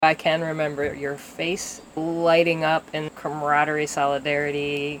I can remember your face lighting up in camaraderie,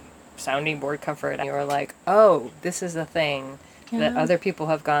 solidarity, sounding board comfort. You were like, oh, this is a thing that other people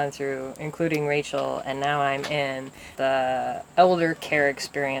have gone through, including Rachel, and now I'm in. The elder care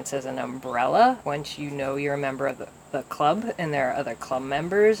experience as an umbrella. Once you know you're a member of the club and there are other club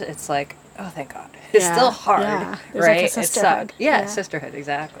members, it's like, oh, thank God. It's still hard, yeah. There's right? like a It sisterhood. sucks. Yeah, sisterhood,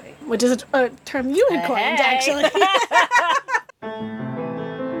 exactly. Which is a term you had coined, actually.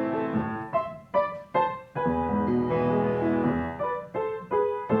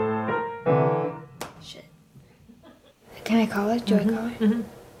 Shit. Can I call it? Do I call it?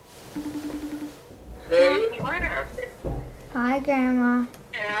 Hi, Grandma.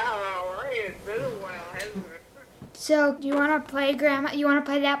 So, do you want to play, Grandma? You want to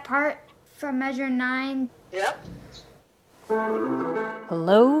play that part from Measure 9? Yep.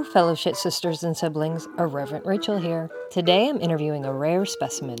 Hello, fellow shit sisters and siblings. Irreverent Rachel here. Today I'm interviewing a rare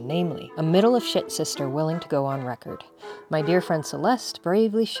specimen, namely, a middle of shit sister willing to go on record. My dear friend Celeste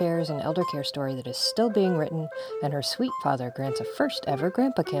bravely shares an elder care story that is still being written, and her sweet father grants a first ever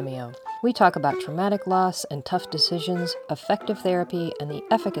grandpa cameo. We talk about traumatic loss and tough decisions, effective therapy, and the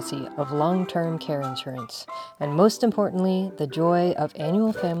efficacy of long-term care insurance. And most importantly, the joy of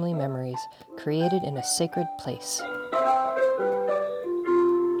annual family memories created in a sacred place.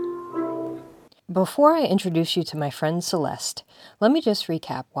 Before I introduce you to my friend Celeste, let me just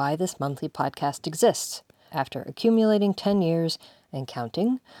recap why this monthly podcast exists. After accumulating 10 years and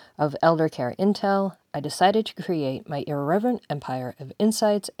counting of elder care intel, I decided to create my irreverent empire of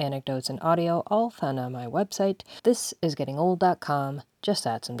insights, anecdotes, and audio, all found on my website, thisisgettingold.com, just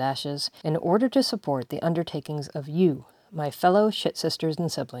add some dashes, in order to support the undertakings of you, my fellow shit sisters and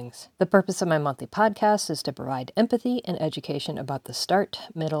siblings. The purpose of my monthly podcast is to provide empathy and education about the start,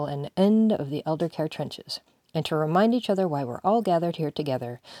 middle, and end of the elder care trenches. And to remind each other why we're all gathered here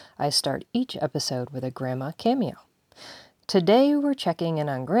together, I start each episode with a grandma cameo. Today we're checking in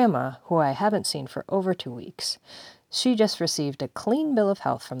on Grandma, who I haven't seen for over 2 weeks. She just received a clean bill of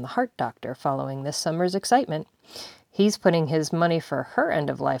health from the heart doctor following this summer's excitement. He's putting his money for her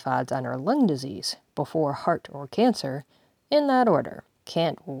end-of-life odds on her lung disease, before heart or cancer, in that order.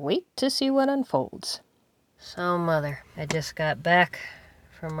 Can't wait to see what unfolds. So, Mother, I just got back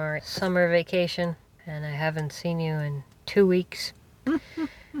from our summer vacation, and I haven't seen you in 2 weeks. And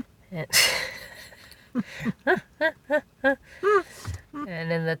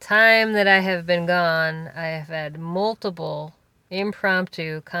in the time that I have been gone, I have had multiple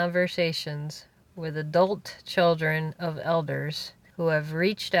impromptu conversations with adult children of elders who have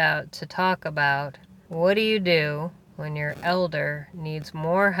reached out to talk about what do you do when your elder needs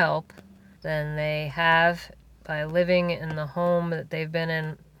more help than they have by living in the home that they've been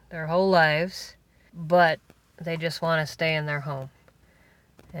in their whole lives, but they just want to stay in their home.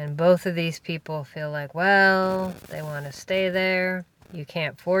 And both of these people feel like, well, they want to stay there. You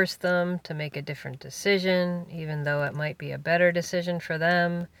can't force them to make a different decision, even though it might be a better decision for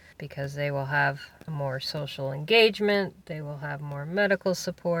them, because they will have more social engagement, they will have more medical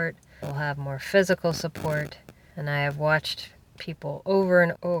support, they'll have more physical support. And I have watched people over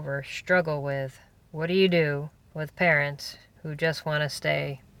and over struggle with, what do you do with parents who just want to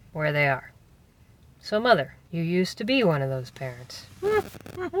stay where they are? So, Mother, you used to be one of those parents.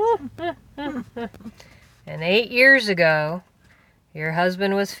 And 8 years ago, your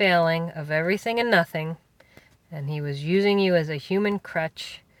husband was failing of everything and nothing, and he was using you as a human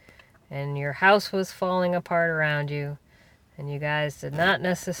crutch, and your house was falling apart around you, and you guys did not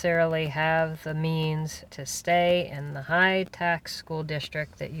necessarily have the means to stay in the high-tax school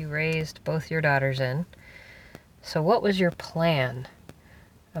district that you raised both your daughters in. So what was your plan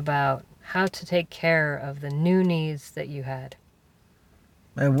about how to take care of the new needs that you had?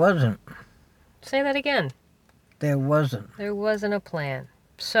 There wasn't. Say that again. There wasn't. There wasn't a plan.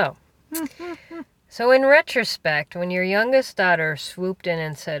 So in retrospect, when your youngest daughter swooped in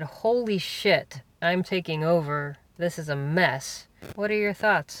and said, holy shit, I'm taking over, this is a mess, what are your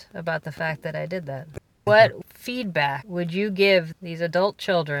thoughts about the fact that I did that? What feedback would you give these adult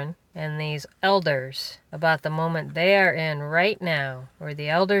children and these elders about the moment they are in right now, where the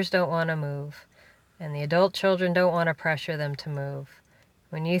elders don't want to move and the adult children don't want to pressure them to move?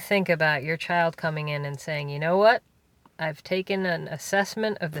 When you think about your child coming in and saying, you know what, I've taken an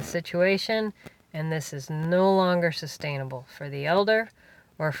assessment of the situation and this is no longer sustainable for the elder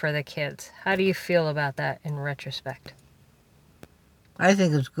or for the kids. How do you feel about that in retrospect? I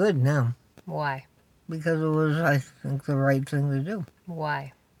think it's good now. Why? Because it was, I think, the right thing to do.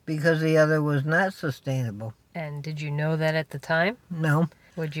 Why? Because the other was not sustainable. And did you know that at the time? No.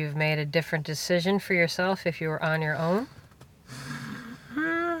 Would you have made a different decision for yourself if you were on your own?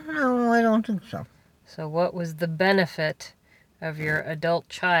 don't think so. So what was the benefit of your adult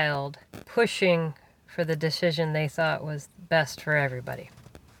child pushing for the decision they thought was best for everybody?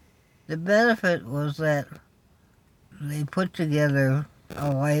 The benefit was that they put together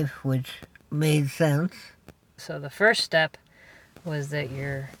a life which made sense. So the first step was that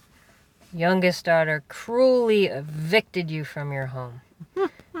your youngest daughter cruelly evicted you from your home.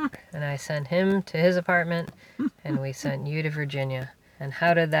 And I sent him to his apartment, and we sent you to Virginia. And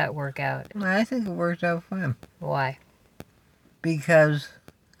how did that work out? I think it worked out fine Why? because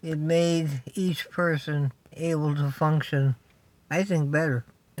it made each person able to function, I think, better.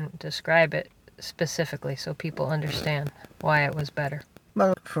 And describe it specifically so people understand why it was better.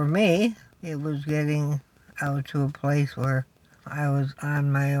 Well, for me, it was getting out to a place where I was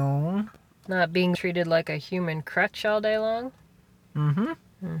on my own. Not being treated like a human crutch all day long? And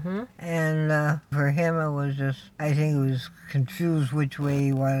for him, it was just, I think he was confused which way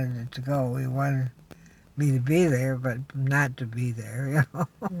he wanted it to go. He wanted me to be there, but not to be there, you know?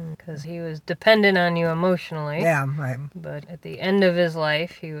 Because he was dependent on you emotionally. Yeah, right. But at the end of his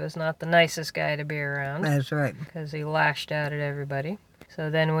life, he was not the nicest guy to be around. That's right. Because he lashed out at everybody. So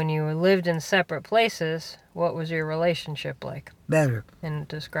then when you lived in separate places, what was your relationship like? Better. And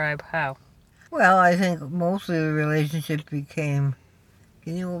describe how. Well, I think mostly the relationship became,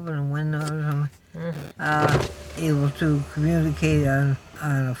 can you open a window or something? Able to communicate on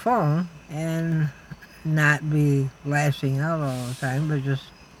a phone and not be lashing out all the time, but just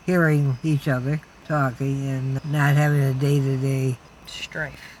hearing each other talking and not having a day-to-day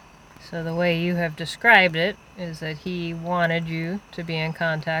Strife. So the way you have described it is that he wanted you to be in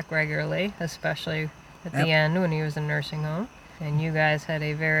contact regularly, especially at the end when he was in nursing home. And you guys had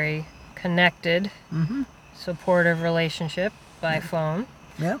a very connected, supportive relationship by phone.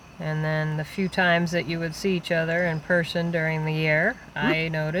 Yep. And then the few times that you would see each other in person during the year, I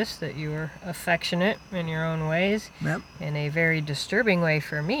noticed that you were affectionate in your own ways. Yep. In a very disturbing way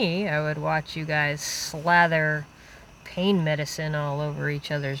for me, I would watch you guys slather pain medicine all over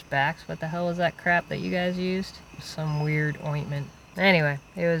each other's backs. What the hell was that crap that you guys used? Some weird ointment. Anyway,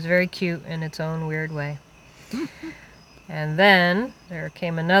 it was very cute in its own weird way. And then there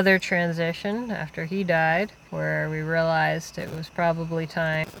came another transition after he died, where we realized it was probably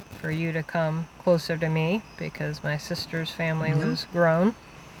time for you to come closer to me because my sister's family was grown.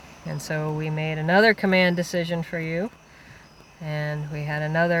 And so we made another command decision for you. And we had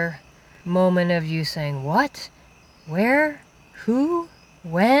another moment of you saying, what? Where? Who?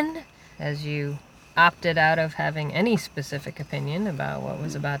 When? As you opted out of having any specific opinion about what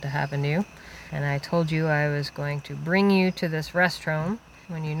was about to happen to you. And I told you I was going to bring you to this restroom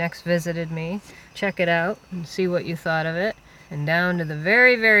when you next visited me, check it out and see what you thought of it. And down to the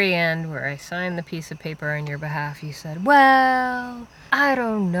very, very end where I signed the piece of paper on your behalf, you said, well, I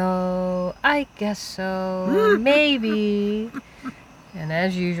don't know, I guess so, maybe. And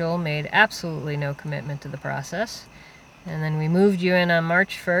as usual, made absolutely no commitment to the process. And then we moved you in on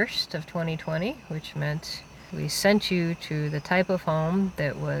March 1st of 2020, which meant we sent you to the type of home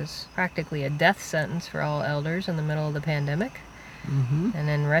that was practically a death sentence for all elders in the middle of the pandemic. And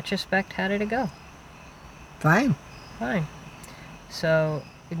in retrospect, how did it go? Fine. Fine. So,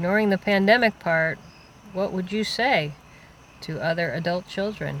 ignoring the pandemic part, what would you say to other adult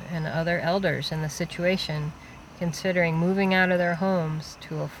children and other elders in the situation, considering moving out of their homes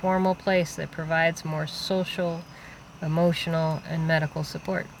to a formal place that provides more social, emotional, and medical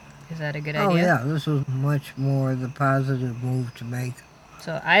support? Is that a good idea? Oh, yeah, this was much more the positive move to make.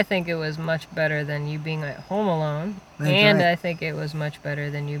 So I think it was much better than you being at home alone. That's and right. I think it was much better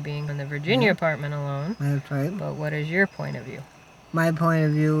than you being in the Virginia apartment alone. That's right. But what is your point of view? My point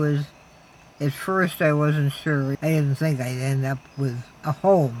of view is, at first I wasn't sure. I didn't think I'd end up with a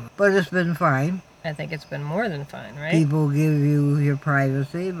home. But it's been fine. I think it's been more than fine, right? People give you your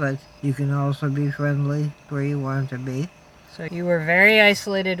privacy, but you can also be friendly where you want to be. So you were very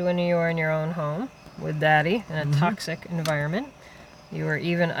isolated when you were in your own home with Daddy in a toxic environment. You were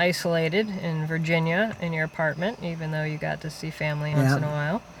even isolated in Virginia in your apartment, even though you got to see family once in a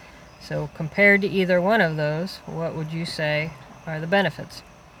while. So compared to either one of those, what would you say are the benefits?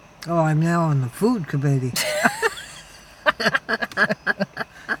 Oh, I'm now on the food committee.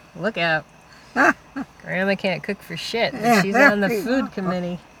 Look out. Grandma can't cook for shit, but she's on the food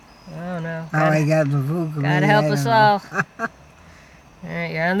committee. Oh no. How I got in the food committee. Gotta help I us don't all.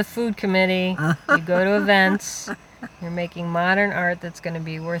 Alright, you're on the food committee. You go to events. You're making modern art that's going to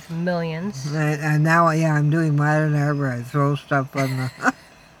be worth millions. And now, I'm doing modern art where I throw stuff on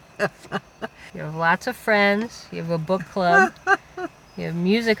the... You have lots of friends. You have a book club. You have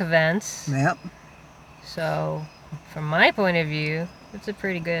music events. Yep. So, from my point of view, It's a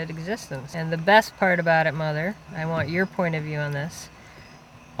pretty good existence. And the best part about it, Mother, I want your point of view on this.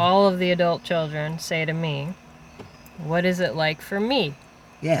 All of the adult children say to me, what is it like for me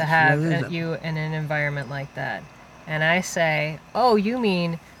Yes, to have what is it? you in an environment like that? And I say, oh, you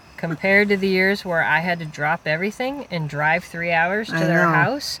mean compared to the years where I had to drop everything and drive 3 hours to I their know.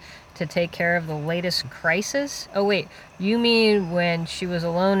 house to take care of the latest crisis? Oh, wait, you mean when she was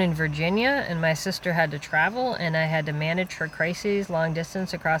alone in Virginia and my sister had to travel and I had to manage her crises long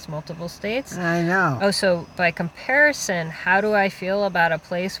distance across multiple states? I know. Oh, so by comparison, how do I feel about a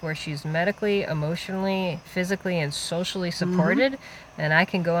place where she's medically, emotionally, physically, and socially supported, and I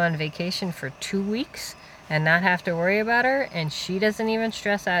can go on vacation for 2 weeks and not have to worry about her, and she doesn't even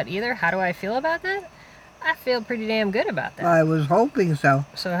stress out either? How do I feel about that? I feel pretty damn good about that. I was hoping so.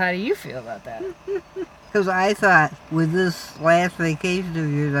 So how do you feel about that? Because I thought, with this last vacation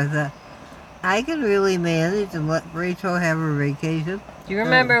of yours, I thought, I can really manage and let Rachel have her vacation. Do you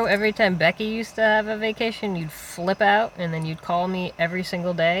remember every time Becky used to have a vacation, you'd flip out and then you'd call me every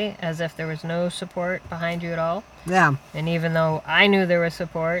single day as if there was no support behind you at all? Yeah, And even though I knew there was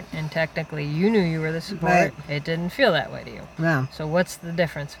support, and technically you knew you were the support, Right. it didn't feel that way to you. yeah. So what's the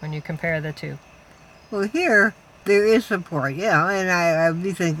difference when you compare the two? Well, here, there is support, yeah. And I'd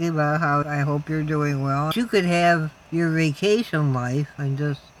be thinking about how I hope you're doing well. You could have your vacation life and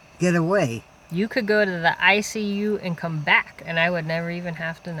just get away. You could go to the ICU and come back, and I would never even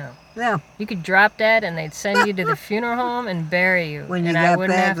have to know. Yeah. You could drop dead, and they'd send you to the funeral home and bury you, When you and I got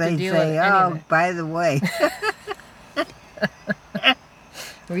wouldn't back, have to they'd deal with say, any of oh, it. by the way.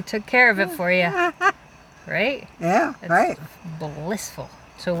 We took care of it for you, right? Yeah, It's right. blissful.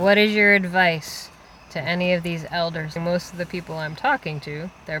 So what is your advice to any of these elders? Most of the people I'm talking to,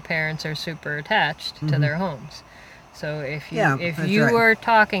 their parents are super attached to their homes. So if you Yeah, if that's you right. were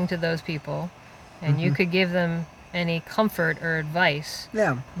talking to those people and you could give them any comfort or advice,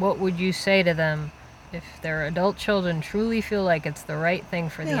 Yeah. what would you say to them if their adult children truly feel like it's the right thing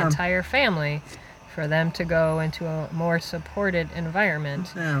for the Yeah. entire family for them to go into a more supported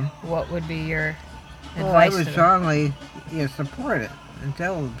environment? Yeah. What would be your Well, I advice would to them? strongly support it and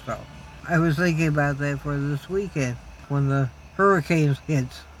tell them so. I was thinking about that for this weekend when the hurricanes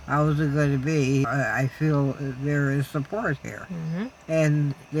hits. How is it going to be? I feel there is support here. Hmm.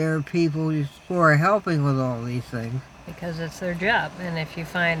 And there are people who are helping with all these things. Because it's their job, and if you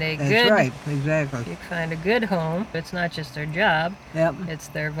find a That's good right, exactly. if you find a good home, it's not just their job, Yep. it's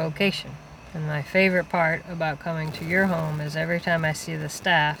their vocation. And my favorite part about coming to your home is every time I see the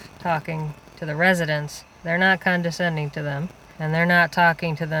staff talking to the residents, they're not condescending to them, and they're not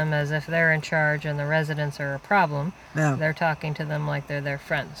talking to them as if they're in charge and the residents are a problem. Yeah. They're talking to them like they're their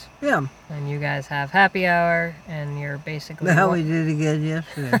friends. Yeah. And you guys have happy hour, and you're basically Now we did again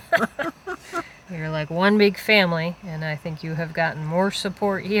yesterday. you're like one big family, and I think you have gotten more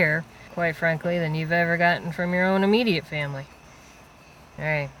support here, quite frankly, than you've ever gotten from your own immediate family. All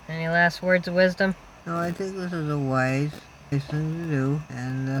right, any last words of wisdom? No, I think this is a wise thing to do.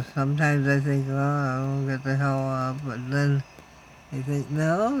 And sometimes I think, oh, I'll get the hell up. But then I think,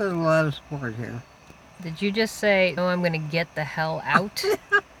 no, there's a lot of support here. Did you just say, oh, I'm going to get the hell out?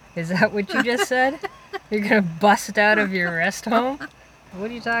 Is that what you just said? You're going to bust out of your rest home? What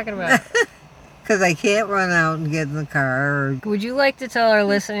are you talking about? Because I can't run out and get in the car. Or, Would you like to tell our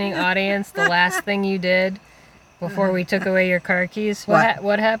listening audience the last thing you did before we took away your car keys?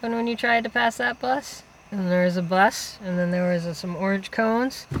 What happened when you tried to pass that bus? And there was a bus, and then there was some orange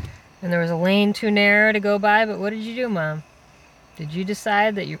cones, and there was a lane too narrow to go by, but what did you do, Mom? Did you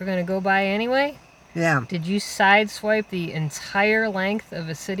decide that you were going to go by anyway? yeah, Did you sideswipe the entire length of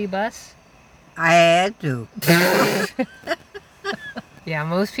a city bus? I had to. Yeah,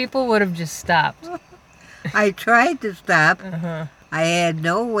 most people would have just stopped. I tried to stop. Uh-huh, I had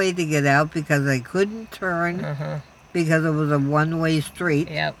no way to get out because I couldn't turn uh-huh. because it was a one-way street.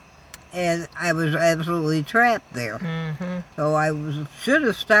 Yep. And I was absolutely trapped there. Mm-hmm. So should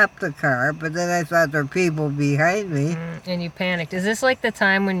have stopped the car, but then I thought there were people behind me. And you panicked. Is this like the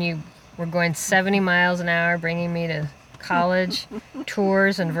time when you were going 70 miles an hour bringing me to college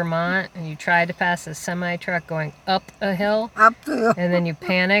tours in Vermont, and you tried to pass a semi-truck going up a hill, Up the hill. and then you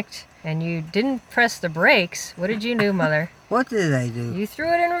panicked, and you didn't press the brakes? What did you do, Mother? What did I do? You threw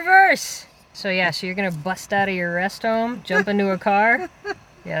it in reverse. So yeah, so you're going to bust out of your rest home, jump into a car?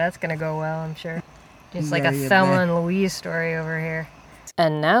 Yeah, that's going to go well, I'm sure. It's like a gotta get Thelma back. and Louise story over here.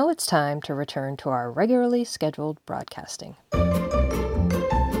 And now it's time to return to our regularly scheduled broadcasting.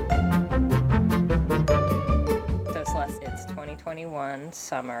 So Celeste, it's 2021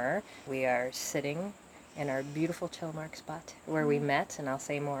 summer. We are sitting in our beautiful Chillmark spot where we met, and I'll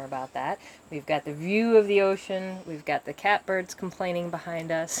say more about that. We've got the view of the ocean. We've got the catbirds complaining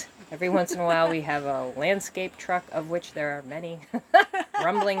behind us. Every once in a while we have a landscape truck, of which there are many,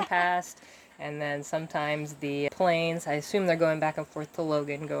 rumbling past. And then sometimes the planes, I assume they're going back and forth to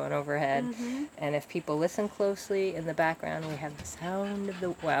Logan, going overhead. And if people listen closely in the background, we have the sound of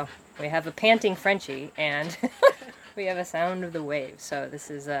the, well, we have a panting Frenchie, and we have a sound of the waves. So this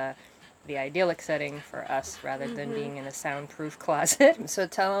is the idyllic setting for us rather than being in a soundproof closet. So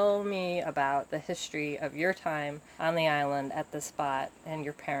tell me about the history of your time on the island at the spot and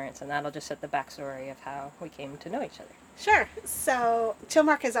your parents, and that'll just set the backstory of how we came to know each other. Sure. So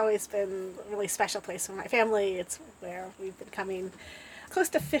Chillmark has always been a really special place for my family. It's where we've been coming close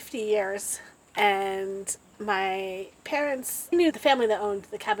to 50 years. And my parents knew the family that owned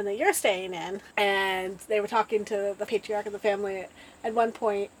the cabin that you're staying in. And they were talking to the patriarch of the family at one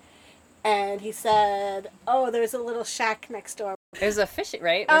point, and he said, "Oh, there's a little shack next door." There's a fishing,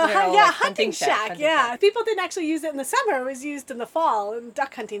 right? Wasn't there a, Yeah, like, hunting shack. Yeah. People didn't actually use it in the summer. It was used in the fall, in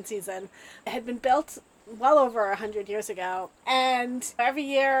duck hunting season. It had been built well over 100 years ago. And every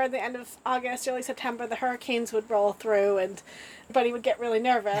year, at the end of August, early September, the hurricanes would roll through and everybody would get really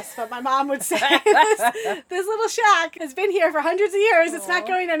nervous. But my mom would say, this little shack has been here for hundreds of years. It's not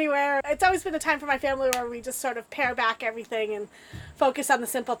going anywhere. It's always been a time for my family where we just sort of pare back everything and focus on the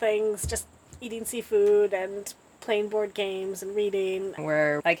simple things, just eating seafood and playing board games and reading.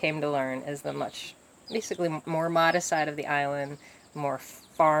 Where I came to learn is the basically more modest side of the island, more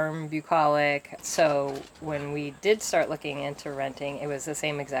farm, bucolic. So when we did start looking into renting, it was the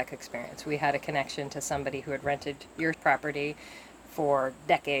same exact experience. We had a connection to somebody who had rented your property for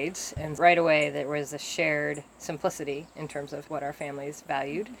decades, and right away there was a shared simplicity in terms of what our families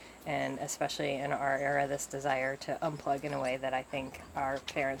valued, and especially in our era, this desire to unplug in a way that I think our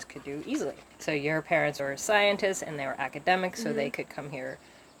parents could do easily. So your parents were scientists and they were academics, so they could come here.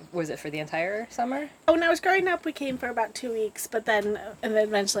 Was it for the entire summer? When I was growing up, we came for about 2 weeks, but then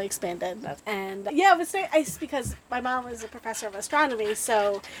eventually expanded. And yeah, it was nice because my mom was a professor of astronomy,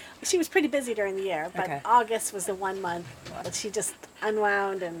 so she was pretty busy during the year. But August was the 1 month that she just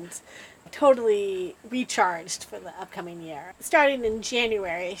unwound and totally recharged for the upcoming year. Starting in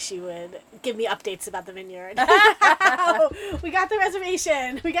January, she would give me updates about the vineyard. We got the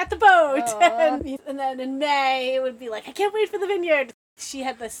reservation, we got the boat. And then in May, it would be like, I can't wait for the vineyard. She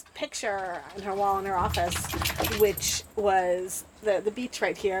had this picture on her wall in her office, which was the beach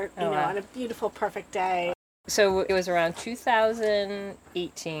right here, on a beautiful, perfect day. So it was around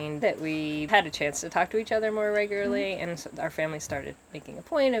 2018 that we had a chance to talk to each other more regularly, and so our family started making a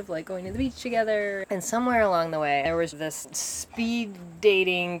point of like going to the beach together. And somewhere along the way, there was this speed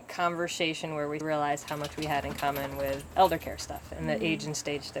dating conversation where we realized how much we had in common with elder care stuff and the age and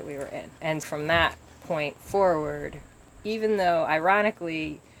stage that we were in. And from that point forward, even though,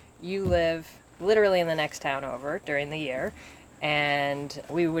 ironically, you live literally in the next town over during the year, and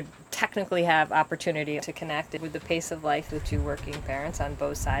we would technically have opportunity to connect with the pace of life with two working parents on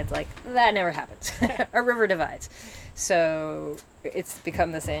both sides, like, that never happens. A river divides. So it's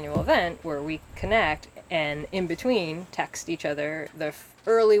become this annual event where we connect and in between text each other. The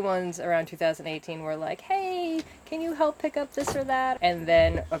early ones around 2018 were like, hey, can you help pick up this or that? And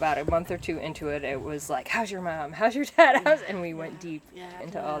then about a month or two into it, it was like, how's your mom? How's your dad? And we went deep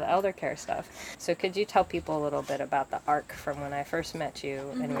into all the elder care stuff. So could you tell people a little bit about the arc from when I first met you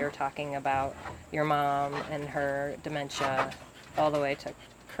and we were talking about your mom and her dementia all the way to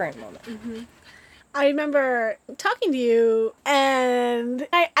current moment? I remember talking to you, and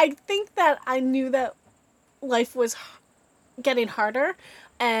I think that I knew that life was getting harder.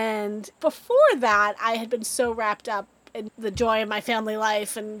 And before that, I had been so wrapped up in the joy of my family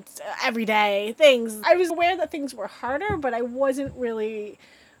life and everyday things. I was aware that things were harder, but I wasn't really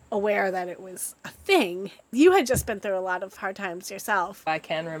aware that it was a thing. You had just been through a lot of hard times yourself. I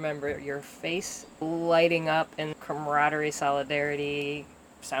can remember your face lighting up in camaraderie, solidarity,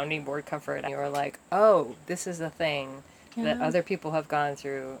 sounding board comfort. You were like, oh, this is a thing that other people have gone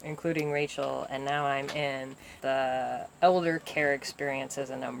through, including Rachel, and now I'm in. The elder care experience as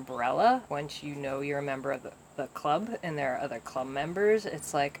an umbrella. Once you know you're a member of the club and there are other club members,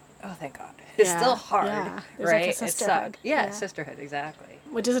 it's like, oh, thank God. It's still hard, right? Like a sisterhood. Sisterhood, exactly.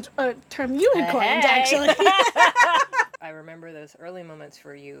 Which is a term you had coined, actually. I remember those early moments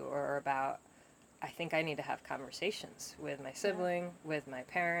for you are about, I think I need to have conversations with my sibling, with my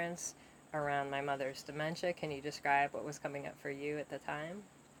parents, around my mother's dementia. Can you describe what was coming up for you at the time?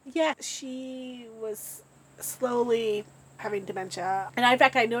 Yeah, she was slowly having dementia. And in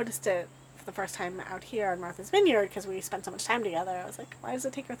fact, I noticed it for the first time out here in Martha's Vineyard because we spent so much time together. I was like, why does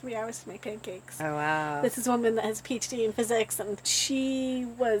it take her 3 hours to make pancakes? Oh, wow. This is a woman that has a PhD in physics, and she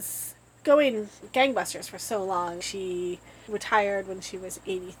was going gangbusters for so long. She retired when she was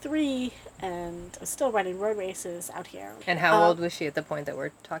 83 and was still running road races out here. And how old was she at the point that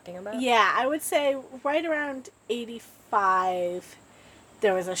we're talking about? Yeah, I would say right around 85,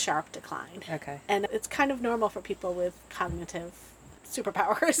 there was a sharp decline. Okay. And it's kind of normal for people with cognitive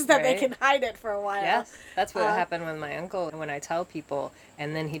superpowers that they can hide it for a while. Yes, that's what happened with my uncle. When I tell people,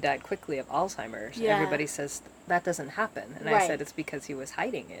 and then he died quickly of Alzheimer's, everybody says, that doesn't happen. And I said, it's because he was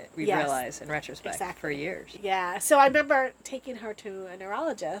hiding it. We realized in retrospect for years. Yeah, so I remember taking her to a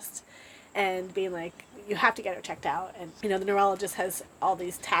neurologist and being like, you have to get her checked out. And, the neurologist has all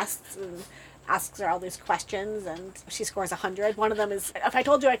these tests and asks her all these questions, and she scores 100. One of them is, if I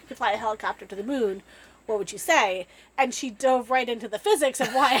told you I could fly a helicopter to the moon, what would you say? And she dove right into the physics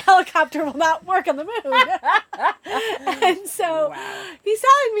of why a helicopter will not work on the moon. And so he's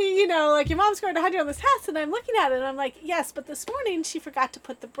telling me, like, your mom scored 100 on this test, and I'm looking at it, and I'm like, yes, but this morning she forgot to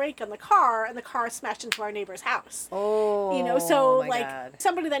put the brake on the car, and the car smashed into our neighbor's house. Oh, so, my like, God.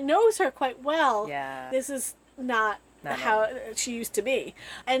 somebody that knows her quite well, Yeah. this is not how she used to be.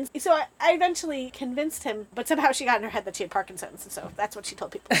 And so I eventually convinced him, but somehow she got in her head that she had Parkinson's, and so that's what she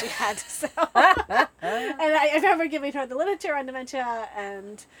told people she had. So, and I remember giving her the literature on dementia,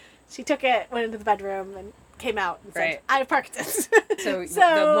 and she took it, went into the bedroom, and came out and said, I have Parkinson's. So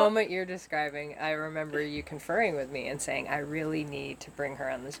the moment you're describing, I remember you conferring with me and saying, I really need to bring her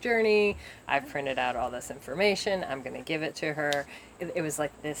on this journey. I've printed out all this information. I'm going to give it to her. It was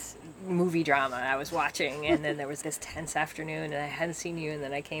like this movie drama I was watching, and then there was this tense afternoon, and I hadn't seen you, and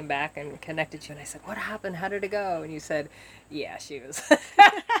then I came back and connected you, and I said, what happened? How did it go? And you said, yeah, she was...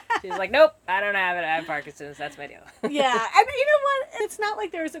 She was like, nope, I don't have it. I have Parkinson's. That's my deal. Yeah. And you know what? It's not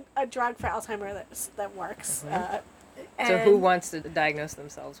like there's a drug for Alzheimer's that works. Mm-hmm. So who wants to diagnose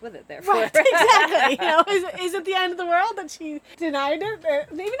themselves with it, therefore? Right, exactly. Is it the end of the world that she denied it?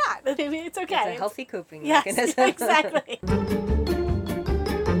 Maybe not. Maybe it's okay. It's a healthy coping mechanism. Yes, exactly.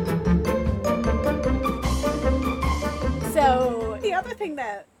 So the other thing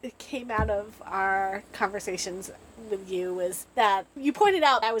that came out of our conversations with you was that you pointed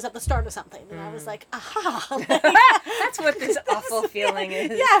out I was at the start of something, and I was like, aha. That's what this awful feeling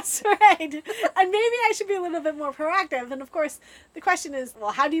is. Yes, right. And maybe I should be a little bit more proactive. And of course, the question is,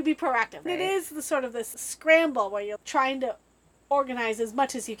 well, how do you be proactive? Right. It is the sort of this scramble where you're trying to organize as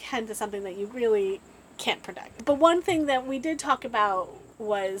much as you can to something that you really can't predict. But one thing that we did talk about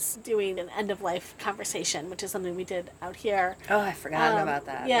was doing an end-of-life conversation, which is something we did out here. Oh, I forgot about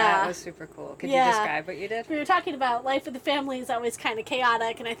that. Yeah. That was super cool. Could you describe what you did? We were talking about life with the family is always kind of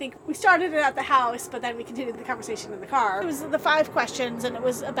chaotic, and I think we started it at the house, but then we continued the conversation in the car. It was the 5 questions, and it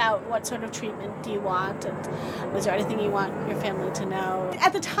was about what sort of treatment do you want, and was there anything you want your family to know?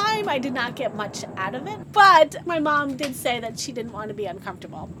 At the time, I did not get much out of it, but my mom did say that she didn't want to be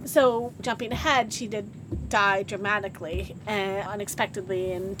uncomfortable. So, jumping ahead, she did die dramatically and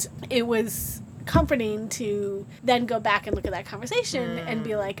unexpectedly, and it was comforting to then go back and look at that conversation and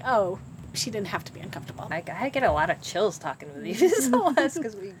be like, oh, she didn't have to be uncomfortable. I get a lot of chills talking with you, Celeste,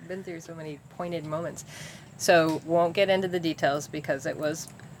 because we've been through so many pointed moments. So won't get into the details because it was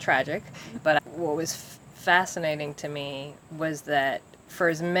tragic, but what was fascinating to me was that for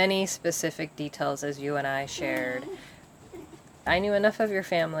as many specific details as you and I shared, I knew enough of your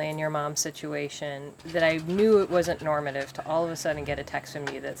family and your mom's situation that I knew it wasn't normative to all of a sudden get a text from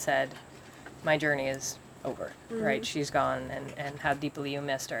you that said, my journey is over, right? She's gone, and how deeply you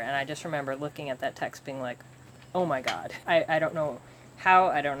missed her. And I just remember looking at that text being like, oh my God, I don't know how,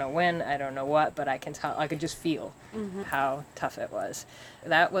 I don't know when, I don't know what, but I can tell, I could just feel how tough it was.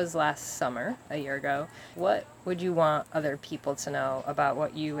 That was last summer, a year ago. What would you want other people to know about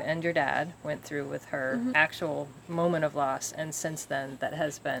what you and your dad went through with her actual moment of loss, and since then that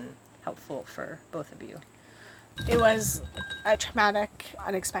has been helpful for both of you? It was a traumatic,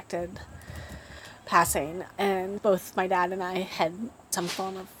 unexpected passing, and both my dad and I had some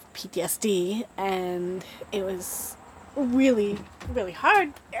form of PTSD, and it was really, really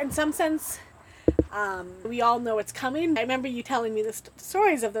hard. In some sense, we all know it's coming. I remember you telling me the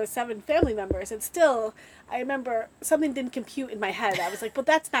stories of those 7 family members, and still, I remember something didn't compute in my head. I was like, but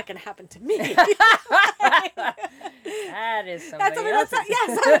that's not going to happen to me. That is somebody else. That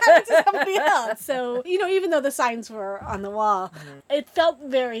happened to somebody else. So, even though the signs were on the wall, it felt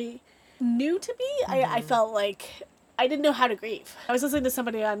very new to me. I felt like I didn't know how to grieve. I was listening to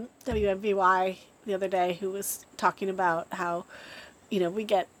somebody on WMVY the other day who was talking about how, we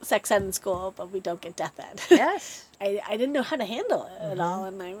get sex ed in school, but we don't get death ed. Yes. I didn't know how to handle it at all.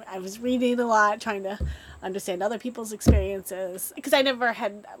 And I was reading a lot, trying to understand other people's experiences, because I never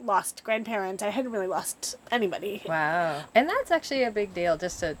had lost grandparents. I hadn't really lost anybody. Wow. And that's actually a big deal,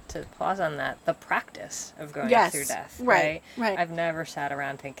 just to pause on that, the practice of going through death. Right. I've never sat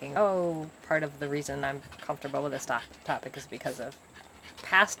around thinking, oh, part of the reason I'm comfortable with this topic is because of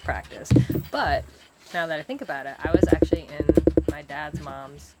past practice. But now that I think about it, I was actually in my dad's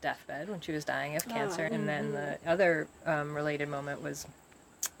mom's deathbed when she was dying of cancer. And then the other related moment was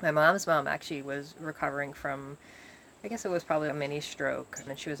my mom's mom actually was recovering from, I guess it was probably a mini stroke.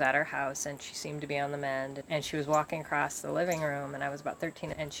 And she was at her house and she seemed to be on the mend. And she was walking across the living room and I was about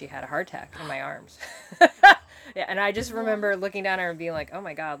 13 and she had a heart attack in my arms. Yeah, and I just remember looking down at her and being like, oh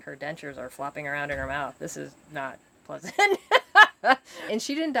my God, her dentures are flopping around in her mouth. This is not pleasant. And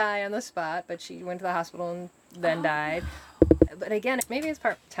she didn't die on the spot, but she went to the hospital and then died. But again, maybe it's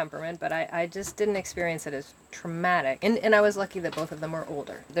part temperament, but I just didn't experience it as traumatic. And I was lucky that both of them were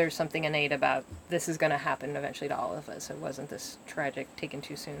older. There's something innate about this is going to happen eventually to all of us. It wasn't this tragic, taken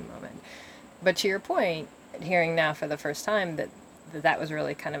too soon moment. But to your point, hearing now for the first time that was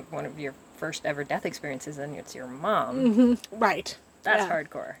really kind of one of your first ever death experiences, and it's your mom. Right. That's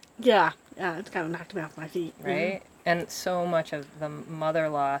hardcore. Yeah. Yeah, it kind of knocked me off my feet. Right? And so much of the mother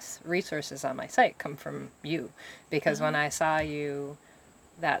loss resources on my site come from you. Because when I saw you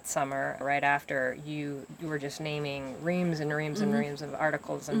that summer, right after, you were just naming reams and reams and reams of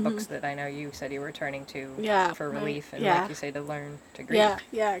articles and books that I know you said you were turning to for relief and, like you say, to learn to grieve.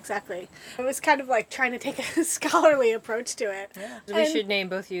 Yeah, exactly. It was kind of like trying to take a scholarly approach to it. Yeah. We should name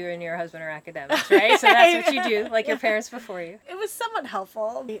both you and your husband are academics, right? So that's what you do, like your parents before you. It was somewhat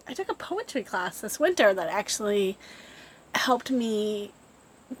helpful. I took a poetry class this winter that actually helped me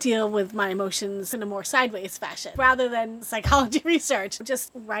deal with my emotions in a more sideways fashion rather than psychology research.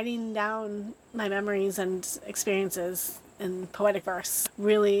 Just writing down my memories and experiences in poetic verse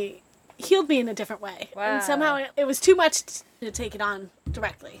really healed me in a different way. Wow. And somehow it was too much to take it on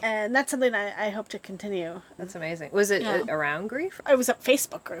directly. And that's something I hope to continue. That's amazing. Was it around grief? It was a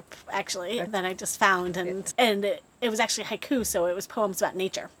Facebook group, actually, that I just found. And it was actually haiku, so it was poems about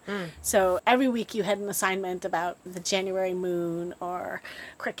nature. So every week you had an assignment about the January moon or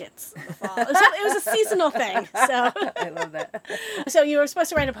crickets in the fall. It was a seasonal thing. So I love that. So you were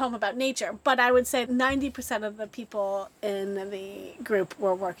supposed to write a poem about nature, but I would say 90% of the people in the group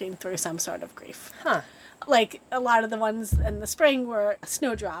were working through some sort of grief. Huh. Like a lot of the ones in the spring were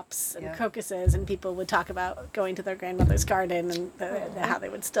snowdrops and crocuses, and people would talk about going to their grandmother's garden and how they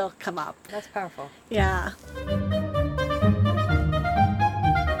would still come up. That's powerful. Yeah.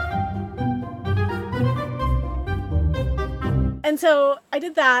 And so I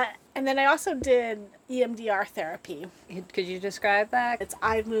did that, and then I also did EMDR therapy. Could you describe that? It's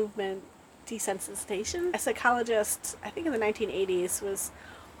eye movement desensitization. A psychologist, I think in the 1980s, was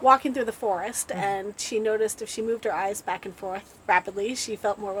walking through the forest, and she noticed if she moved her eyes back and forth rapidly, she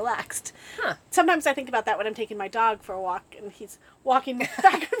felt more relaxed. Huh. Sometimes I think about that when I'm taking my dog for a walk, and he's walking back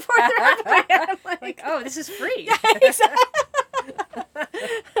and forth rapidly. I'm like, oh, this is free. Yeah, exactly.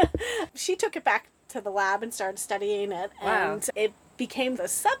 She took it back to the lab and started studying it, and it became the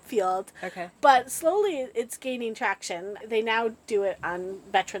subfield. Okay. But slowly it's gaining traction. They now do it on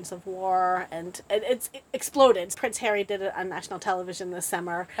veterans of war, and it's exploded. Prince Harry did it on national television this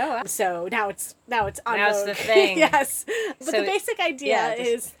summer. Oh, wow. So now it's on Now it's vogue. the thing. Yes. But So the basic idea just-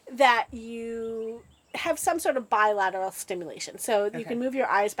 is that you have some sort of bilateral stimulation. So you can move your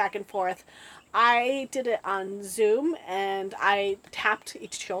eyes back and forth. I did it on Zoom, and I tapped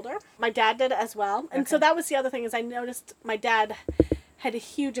each shoulder. My dad did it as well. And so that was the other thing, is I noticed my dad had a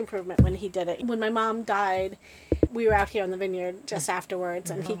huge improvement when he did it. When my mom died, we were out here in the vineyard just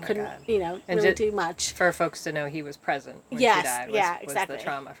afterwards, and he couldn't, really do much. For folks to know, he was present when she died. Exactly. Was the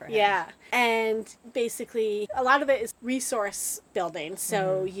trauma for him. Yeah. And basically, a lot of it is resource building.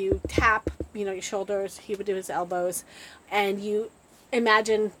 So you tap, your shoulders, he would do his elbows, and you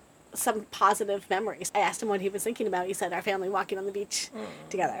imagine some positive memories. I asked him what he was thinking about. He said, our family walking on the beach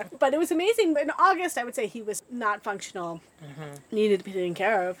together. But it was amazing. In August, I would say he was not functional, needed to be taken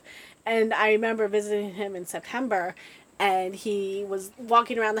care of. And I remember visiting him in September, and he was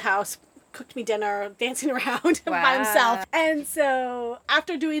walking around the house, cooked me dinner, dancing around by himself. And so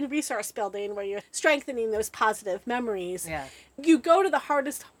after doing resource building, where you're strengthening those positive memories, you go to the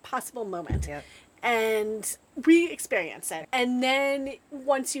hardest possible moment. And re-experience it. And then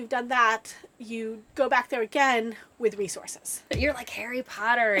once you've done that, you go back there again with resources. You're like Harry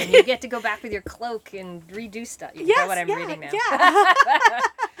Potter, and you get to go back with your cloak and redo stuff. You know what I'm reading now. Yeah.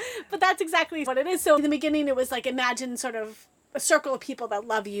 But that's exactly what it is. So in the beginning, it was like, imagine sort of a circle of people that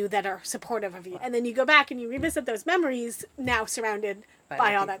love you, that are supportive of you. And then you go back and you revisit those memories, now surrounded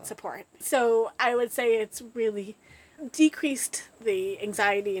by all that support. So I would say it's really decreased the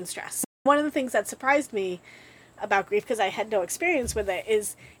anxiety and stress. One of the things that surprised me about grief, because I had no experience with it,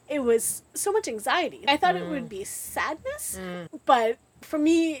 is it was so much anxiety. I thought it would be sadness, but for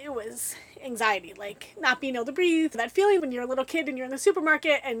me it was anxiety, like not being able to breathe, that feeling when you're a little kid and you're in the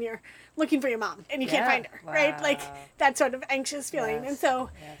supermarket and you're looking for your mom and you can't find her, right? Like that sort of anxious feeling. And so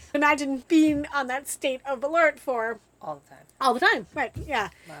imagine being on that state of alert for all the time, right? Yeah.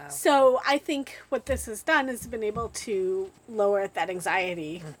 Wow. So I think what this has done is been able to lower that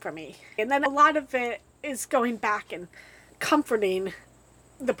anxiety for me. And then a lot of it is going back and comforting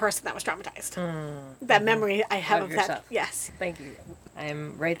the person that was traumatized. That memory I have of yourself. that. Yes. Thank you.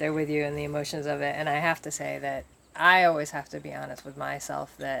 I'm right there with you in the emotions of it. And I have to say that I always have to be honest with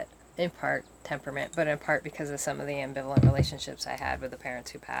myself that in part temperament, but in part because of some of the ambivalent relationships I had with the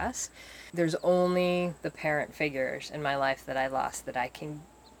parents who passed. There's only the parent figures in my life that I lost that I can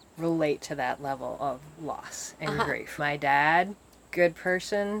relate to that level of loss and grief. My dad, good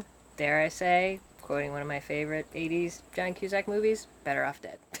person, dare I say, quoting one of my favorite 80s John Cusack movies, better off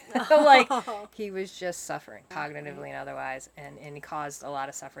dead. Like, he was just suffering, cognitively and otherwise, and he caused a lot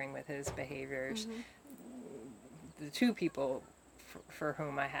of suffering with his behaviors. The two people for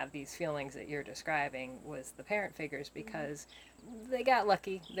whom I have these feelings that you're describing was the parent figures, because they got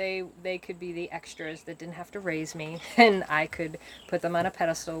lucky. They could be the extras that didn't have to raise me, and I could put them on a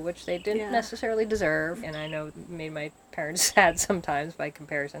pedestal, which they didn't necessarily deserve, and I know made my parents sad sometimes by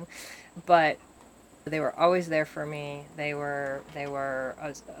comparison, but they were always there for me. They were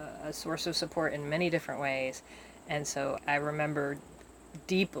a source of support in many different ways. And so I remember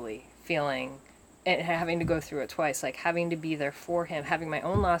deeply feeling and having to go through it twice, like having to be there for him, having my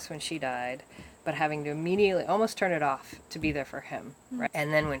own loss when she died, but having to immediately almost turn it off to be there for him. Right?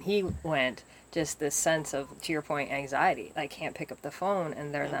 And then when he went, just this sense of, to your point, anxiety. I can't pick up the phone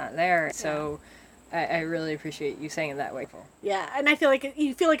and they're not there. So I really appreciate you saying it that way. Yeah, and I feel like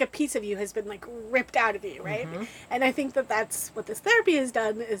you feel like a piece of you has been like ripped out of you, right? And I think that that's what this therapy has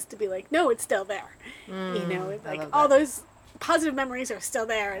done, is to be like, no, it's still there. You know, like all those positive memories are still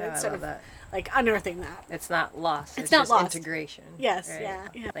there, and it's sort of like unearthing that. It's not lost. It's not just lost. Integration. Yes. Right?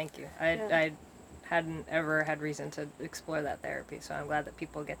 Yeah. Thank you. I hadn't ever had reason to explore that therapy, so I'm glad that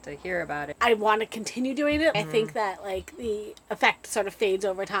people get to hear about it. I want to continue doing it. I think that like the effect sort of fades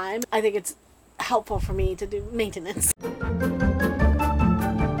over time. I think it's helpful for me to do maintenance.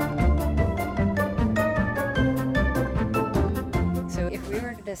 So if we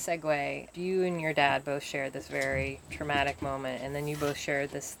were to segue, you and your dad both shared this very traumatic moment, and then you both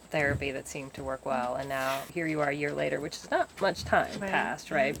shared this therapy that seemed to work well, and now here you are a year later, which is not much time passed,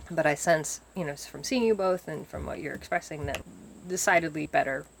 right? But I sense, from seeing you both and from what you're expressing, that decidedly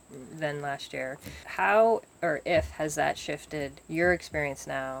better than last year. How or if has that shifted your experience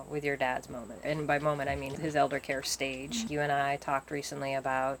now with your dad's moment? And by moment, I mean his elder care stage. You and I talked recently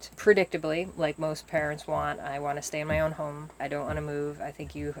about, predictably, like most parents I want to stay in my own home. I don't want to move. I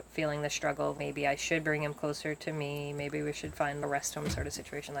think you feeling the struggle, maybe I should bring him closer to me. Maybe we should find a rest home sort of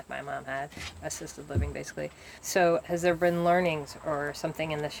situation like my mom had, assisted living basically. So has there been learnings or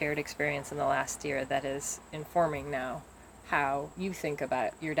something in the shared experience in the last year that is informing now how you think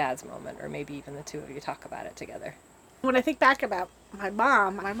about your dad's moment, or maybe even the two of you talk about it together? When I think back about my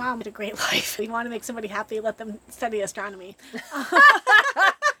mom had a great life. You want to make somebody happy, let them study astronomy.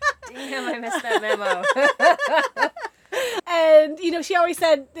 Damn, I missed that memo. And, she always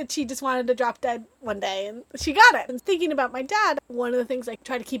said that she just wanted to drop dead one day, and she got it. And thinking about my dad, one of the things I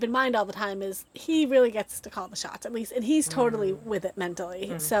try to keep in mind all the time is he really gets to call the shots, at least, and he's totally with it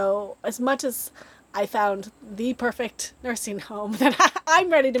mentally. So as much as I found the perfect nursing home that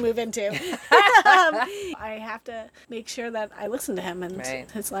I'm ready to move into, I have to make sure that I listen to him and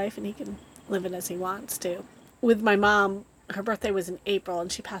his life, and he can live it as he wants to. With my mom, her birthday was in April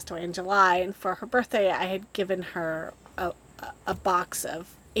and she passed away in July, and for her birthday I had given her a box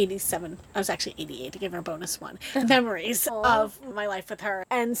of 87, I was actually 88 to give her a bonus one, memories of my life with her.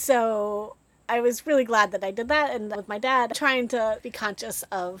 And so I was really glad that I did that, and with my dad, trying to be conscious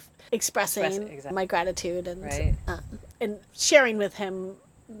of expressing my gratitude and sharing with him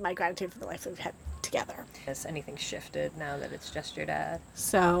my gratitude for the life that we've had together. Has anything shifted now that it's just your dad?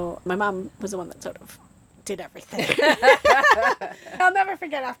 So my mom was the one that sort of did everything. I'll never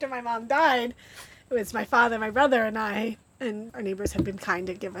forget, after my mom died, it was my father, my brother, and I, and our neighbors had been kind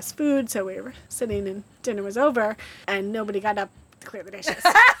to give us food, so we were sitting and dinner was over, and nobody got up to clear the dishes.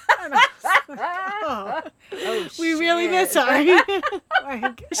 We really miss her.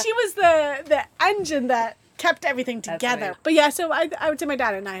 Like, she was the engine that kept everything together. Right. But yeah, so I would say my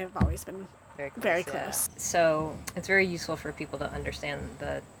dad and I have always been very Yeah. close. So it's very useful for people to understand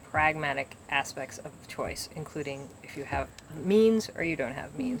the pragmatic aspects of choice, including if you have means or you don't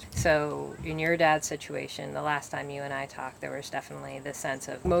have means. So in your dad's situation, the last time you and I talked, there was definitely the sense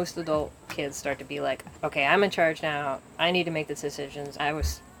of most adult kids start to be like, okay, I'm in charge now. I need to make the decisions. I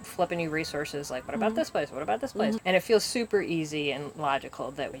was flipping you resources like, what about this place? What about this place? And it feels super easy and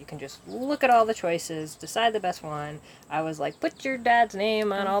logical that you can just look at all the choices, decide the best one. I was like, put your dad's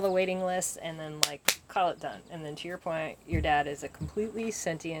name on all the waiting lists and then like call it done. And then to your point, your dad is a completely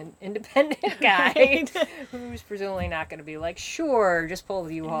sentient, independent guy who's presumably not going to be like, sure, just pull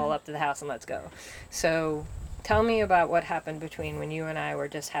the U-Haul up to the house and let's go. So tell me about what happened between when you and I were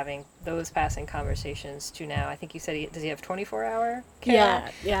just having those passing conversations to now. I think you said, does he have 24-hour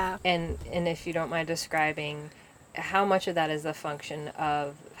care? Yeah. And if you don't mind describing how much of that is the function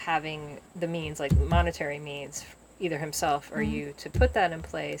of having the means, like monetary means, either himself or you, to put that in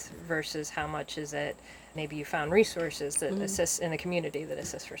place versus how much is it maybe you found resources that assist in the community that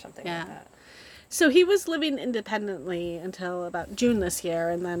assist for something like that. So he was living independently until about June this year,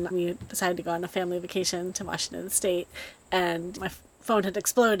 and then we decided to go on a family vacation to Washington State, and my phone had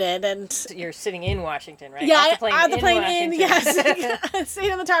exploded, and... So you're sitting in Washington, right? Yeah, Off the plane in, yes.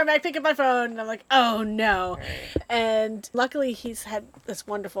 Sitting on the tarmac, pick up my phone, and I'm like, oh no. Right. And luckily he's had this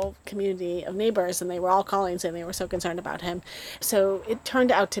wonderful community of neighbors, and they were all calling saying they were so concerned about him. So it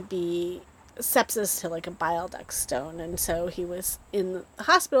turned out to be sepsis to like a bile duct stone, and so he was in the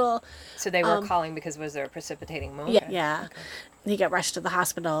hospital. So they were calling because was there a precipitating moment? Yeah. Okay. He got rushed to the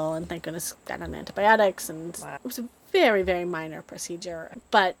hospital and thank goodness got on antibiotics, and it was a very, very minor procedure.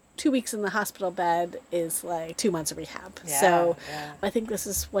 But 2 weeks in the hospital bed is like 2 months of rehab. So I think this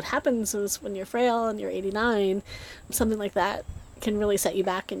is what happens is when you're frail and you're 89, something like that can really set you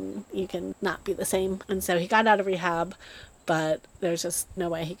back and you can not be the same. And so he got out of rehab, but there's just no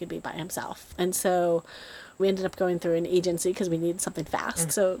way he could be by himself. And so we ended up going through an agency because we needed something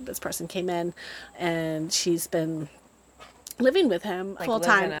fast. So this person came in, and she's been living with him full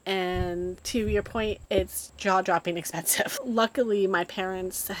time. And to your point, it's jaw-dropping expensive. Luckily, my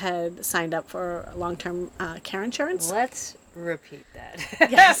parents had signed up for long-term care insurance. Let's repeat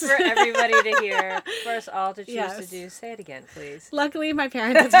that yes. for everybody to hear. For us all to choose to do. Say it again, please. Luckily, my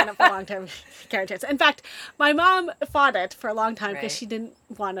parents had signed up for long-term care insurance. In fact, my mom fought it for a long time because she didn't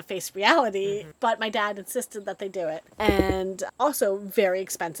want to face reality, but my dad insisted that they do it. And also very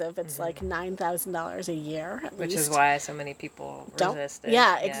expensive. It's like $9,000 a year. Which is why so many people resist it.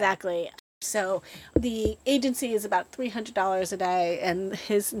 Yeah, exactly. So the agency is about $300 a day, and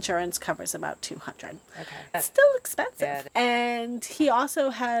his insurance covers about $200. Okay. It's still expensive. Yeah. And he also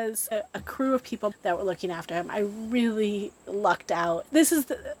has a crew of people that were looking after him. I really lucked out. This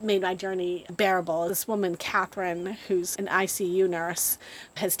has made my journey bearable. This woman, Catherine, who's an ICU nurse,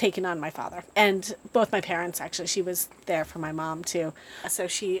 has taken on my father. And both my parents, actually. She was there for my mom, too. So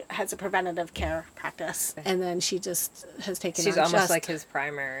she has a preventative care practice. And then she just has taken on She's almost like his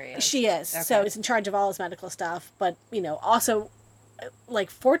primary. She is. Okay. So it's in charge of all his medical stuff, but, also, like,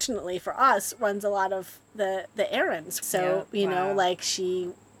 fortunately for us, runs a lot of the errands. So, like,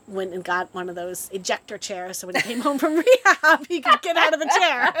 she went and got one of those ejector chairs, so when he came home from rehab, he could get out of the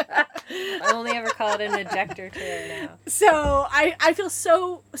chair. I only ever call it an ejector chair now. So I feel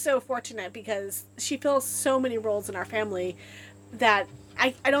so fortunate because she fills so many roles in our family that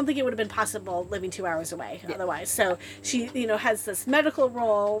I don't think it would have been possible living 2 hours away otherwise. So she, has this medical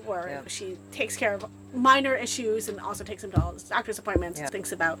role where she takes care of minor issues and also takes him to all his doctor's appointments,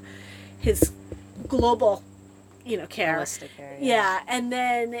 thinks about his global, care. Holistic care. Yeah. And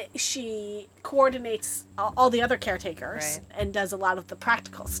then she coordinates all the other caretakers and does a lot of the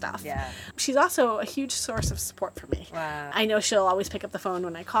practical stuff. Yeah. She's also a huge source of support for me. Wow. I know she'll always pick up the phone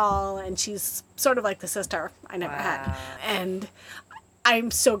when I call, and she's sort of like the sister I never had. And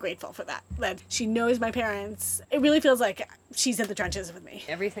I'm so grateful for that she knows my parents. It really feels like she's in the trenches with me.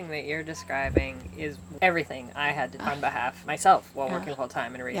 Everything that you're describing is everything I had to on behalf myself while working full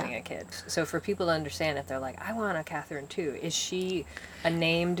time and raising a kid. So for people to understand, if they're like, I want a Catherine too, is she a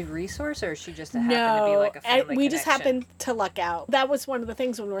named resource, or is she just happen to be like a family we just happened to luck out. That was one of the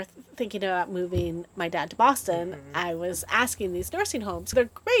things when we were thinking about moving my dad to Boston. I was asking these nursing homes. They're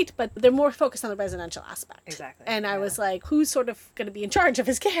great, but they're more focused on the residential aspect. Exactly. And I was like, who's sort of going to be in charge of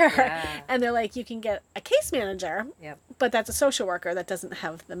his care? Yeah. And they're like, you can get a case manager, but that's a social worker that doesn't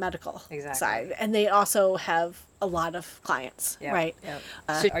have the medical side. And they also have a lot of clients, right?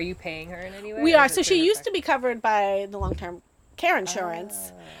 So are you paying her in any way? We are. So she used to be covered by the long-term care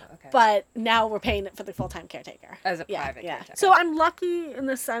insurance, but now we're paying it for the full-time caretaker. As a private caretaker. So I'm lucky in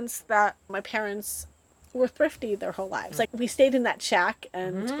the sense that my parents were thrifty their whole lives. Like, we stayed in that shack,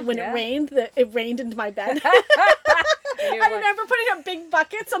 and when it rained, it rained into my bed. I remember putting up big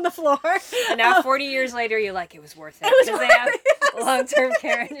buckets on the floor. And now 40 years later, you're like, it was worth it. It was Because worth they have it. long-term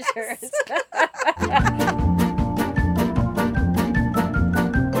care insurance.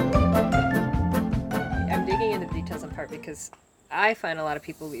 I'm digging into the details in part because I find a lot of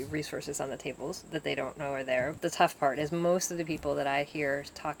people leave resources on the tables that they don't know are there. The tough part is most of the people that I hear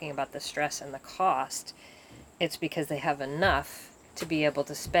talking about the stress and the cost, it's because they have enough to be able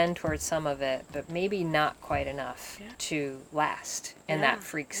to spend towards some of it, but maybe not quite enough to last. And that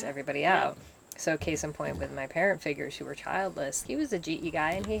freaks everybody out. So case in point with my parent figures who were childless, he was a GE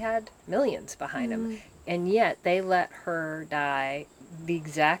guy and he had millions behind him. And yet they let her die the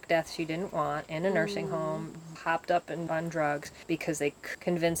exact death she didn't want in a nursing home, hopped up and on drugs because they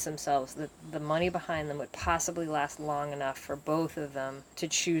convinced themselves that the money behind them would possibly last long enough for both of them to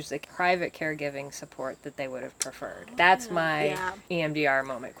choose the private caregiving support that they would have preferred. That's my EMDR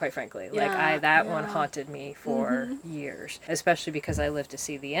moment, quite frankly. That one haunted me for years, especially because I lived to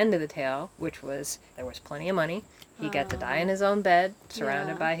see the end of the tale, which was there was plenty of money. He got to die in his own bed,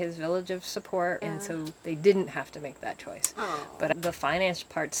 surrounded by his village of support, and so they didn't have to make that choice. But the finance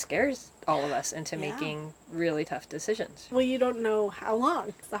part scares all of us into making really tough decisions. Well, you don't know how long.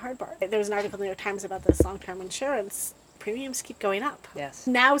 It's the hard part. There was an article in the New York Times about this long-term insurance. Premiums keep going up. Yes.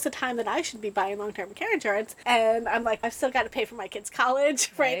 Now is the time that I should be buying long-term care insurance. And I'm like, I've still got to pay for my kids'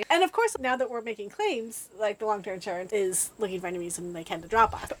 college, right? And of course, now that we're making claims, like the long-term insurance is looking for any reason they can to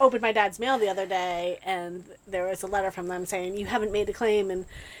drop us. I opened my dad's mail the other day, and there was a letter from them saying, you haven't made a claim in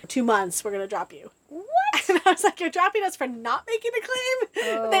 2 months, we're going to drop you. What? And I was like, you're dropping us for not making a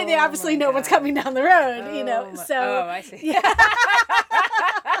claim? Oh, they obviously know what's coming down the road, you know? Oh, I see. Yeah.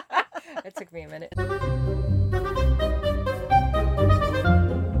 It took me a minute.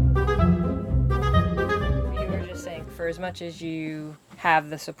 For as much as you have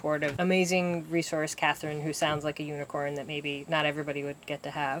the support of amazing resource Catherine, who sounds like a unicorn that maybe not everybody would get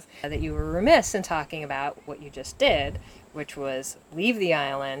to have, that you were remiss in talking about what you just did, which was leave the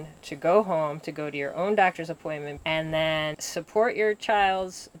island to go home, to go to your own doctor's appointment, and then support your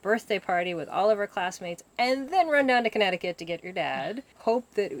child's birthday party with all of her classmates, and then run down to Connecticut to get your dad. Hope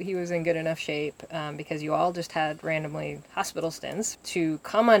that he was in good enough shape, because you all just had randomly hospital stints, to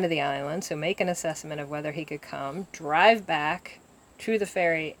come onto the island, so make an assessment of whether he could come, drive back to the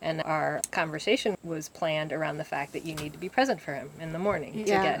ferry, and our conversation was planned around the fact that you need to be present for him in the morning to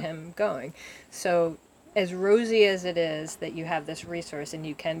get him going. So as rosy as it is that you have this resource and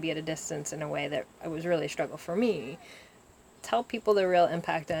you can be at a distance in a way that it was really a struggle for me, tell people the real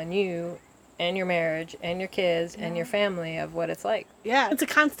impact on you and your marriage and your kids and your family of what it's like. Yeah, it's a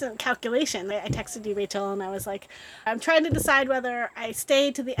constant calculation. I texted you, Rachel, and I was like, I'm trying to decide whether I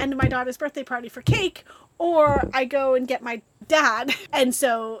stay to the end of my daughter's birthday party for cake or I go and get my dad. And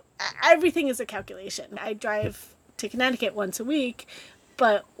so everything is a calculation. I drive to Connecticut once a week,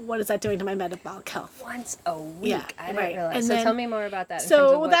 but what is that doing to my metabolic health? Once a week? Yeah, I didn't right. realize. And So then- tell me more about that.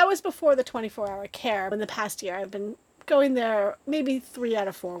 So that was before the 24-hour care. In the past year, I've been going there maybe 3 out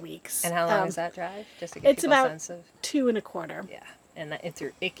of 4 weeks. And how long is that drive? Just to get It's people about a sense of... 2.25. Yeah. And it's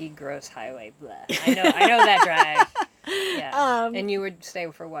your icky, gross highway. Blah. I know that drive. Yeah. And you would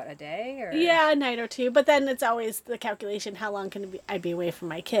stay for what, a day? Or? Yeah, a night or two. But then it's always the calculation, how long can I be away from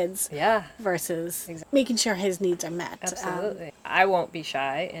my kids? Yeah. Versus making sure his needs are met. Absolutely. I won't be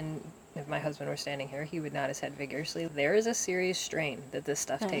shy, and if my husband were standing here, he would nod his head vigorously. There is a serious strain that this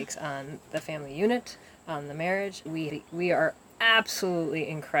stuff takes on the family unit, on the marriage. We are absolutely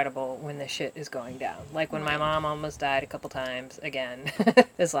incredible when the shit is going down. Like when my mom almost died a couple times again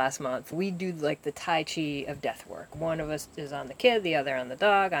this last month. We do like the Tai Chi of death work. One of us is on the kid, the other on the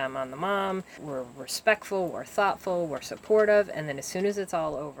dog, I'm on the mom. We're respectful, we're thoughtful, we're supportive, and then as soon as it's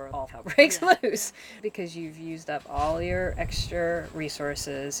all over, all hell breaks loose because you've used up all your extra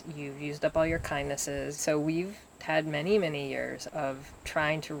resources, you've used up all your kindnesses. So we've had many, many years of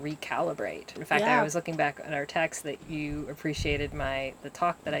trying to recalibrate. In fact, I was looking back at our text that you appreciated the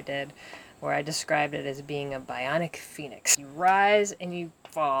talk that I did, where I described it as being a bionic phoenix. You rise and you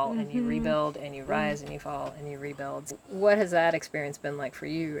fall and you rebuild, and you rise and you fall and you rebuild. What has that experience been like for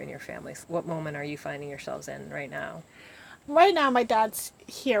you and your family? What moment are you finding yourselves in right now? Right now, my dad's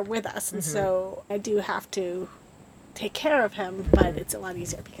here with us, and so I do have to take care of him, but it's a lot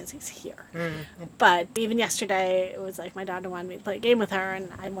easier because he's here. But even yesterday, it was like my daughter wanted me to play a game with her,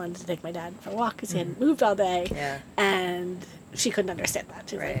 and I wanted to take my dad for a walk because he hadn't moved all day, and she couldn't understand that.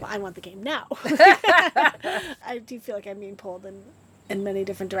 She's like, well, I want the game now. I do feel like I'm being pulled in many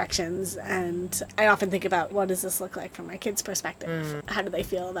different directions, and I often think about what does this look like from my kids' perspective? How do they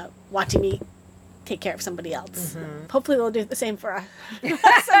feel about watching me take care of somebody else. Mm-hmm. Hopefully they'll do the same for us.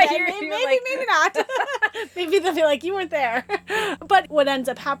 Maybe not. Maybe they'll feel like you weren't there. But what ends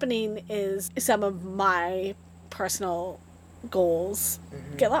up happening is some of my personal goals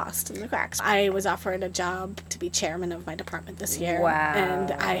get lost in the cracks. I was offered a job to be chairman of my department this year. Wow.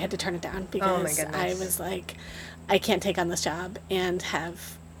 And I had to turn it down because I was like, I can't take on this job and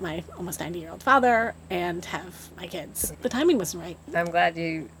have my almost 90-year-old father and have my kids. The timing wasn't right. I'm glad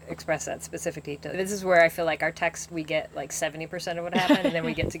you expressed that specific detail. This is where I feel like our text, we get like 70% of what happened, and then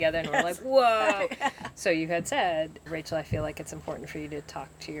we get together and we're like, whoa. So you had said, Rachel, I feel like it's important for you to talk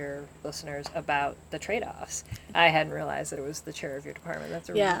to your listeners about the trade-offs. I hadn't realized that it was the chair of your department. That's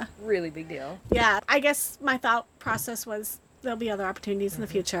a really big deal. Yeah, I guess my thought process was there'll be other opportunities in the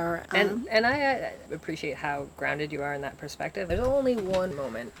future. And I appreciate how grounded you are in that perspective. There's only one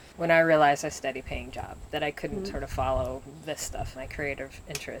moment when I realized a steady paying job that I couldn't sort of follow this stuff, my creative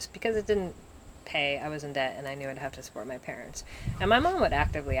interest, because it didn't pay. I was in debt and I knew I'd have to support my parents. And my mom would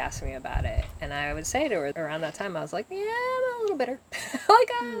actively ask me about it. And I would say to her around that time, I was like, yeah, I'm a little bitter.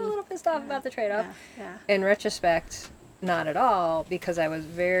 Like, I'm a little pissed off about the trade-off. Yeah. In retrospect, not at all, because I was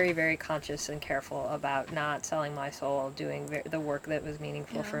very, very conscious and careful about not selling my soul, doing the work that was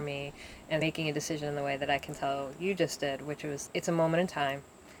meaningful for me, and making a decision in the way that I can tell you just did, which was, it's a moment in time,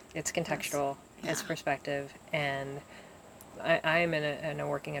 it's contextual, it's perspective, and I am in a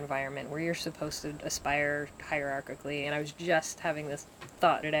working environment where you're supposed to aspire hierarchically, and I was just having this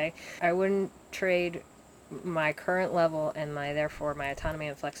thought today. I wouldn't trade my current level and therefore my autonomy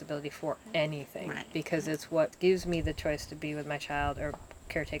and flexibility for anything, because it's what gives me the choice to be with my child or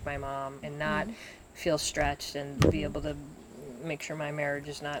caretake my mom and not feel stretched and be able to make sure my marriage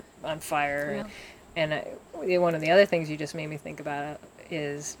is not on fire. And one of the other things you just made me think about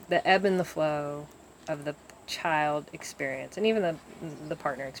is the ebb and the flow of the child experience and even the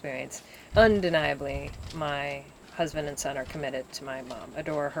partner experience. Undeniably, my husband and son are committed to my mom,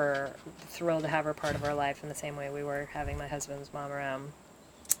 adore her, thrilled to have her part of our life in the same way we were having my husband's mom around.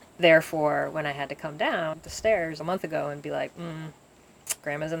 Therefore, when I had to come down the stairs a month ago and be like,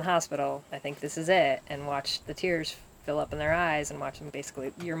 Grandma's in the hospital, I think this is it, and watch the tears fill up in their eyes and watch them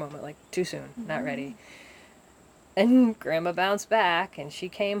basically, your moment, like, too soon, not ready. And Grandma bounced back, and she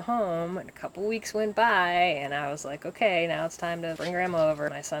came home, and a couple weeks went by, and I was like, okay, now it's time to bring Grandma over.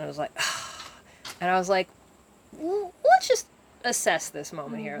 My son was like, and I was like, let's just assess this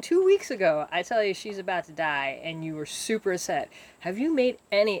moment here. 2 weeks ago, I tell you she's about to die, and you were super upset. Have you made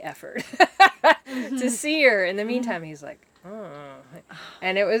any effort to see her? In the meantime, he's like, oh.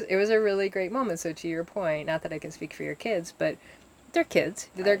 And it was a really great moment. So to your point, not that I can speak for your kids, but they're kids.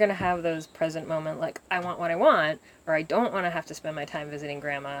 They're going to have those present moment, like, I want what I want, or I don't want to have to spend my time visiting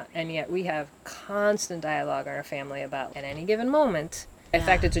Grandma. And yet we have constant dialogue in our family about, at any given moment, in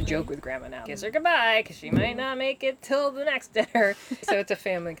fact, it's a joke with Grandma now. Kiss her goodbye, because she might not make it till the next dinner. So it's a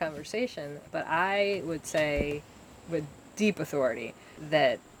family conversation. But I would say, with deep authority,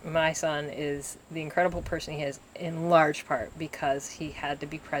 that my son is the incredible person he is in large part because he had to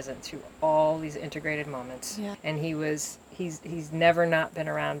be present through all these integrated moments. Yeah. And he's never not been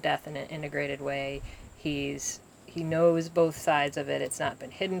around death in an integrated way. He knows both sides of it. It's not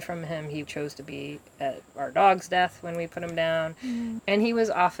been hidden from him. He chose to be at our dog's death when we put him down. And he was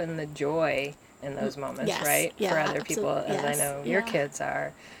often the joy in those moments, right? For other people, as I know your kids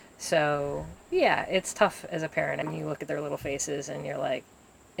are. So, yeah, it's tough as a parent. And you look at their little faces and you're like,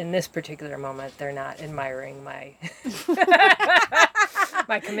 in this particular moment, they're not admiring my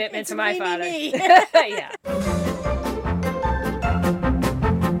my commitment to my father. Yeah.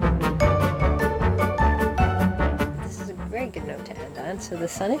 Very good note to end on. So the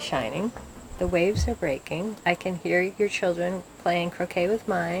sun is shining, the waves are breaking, I can hear your children playing croquet with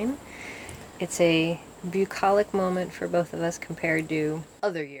mine. It's a bucolic moment for both of us compared to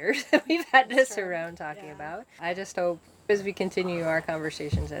other years that we've had this around talking about. I just hope as we continue our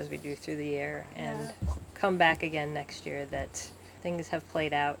conversations as we do through the year and come back again next year that things have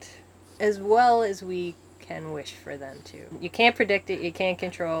played out as well as we can wish for them to. You can't predict it, you can't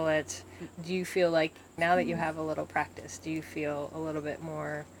control it. Do you feel like now that you have a little practice, do you feel a little bit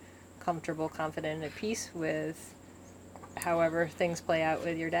more comfortable, confident, and at peace with however things play out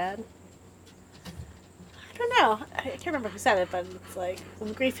with your dad? I don't know. I can't remember who said it, but it's like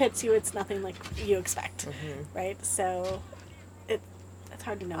when grief hits you, it's nothing like you expect, right? So it's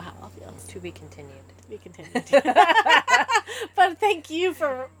hard to know how I'll feel. To be continued. To be continued. But thank you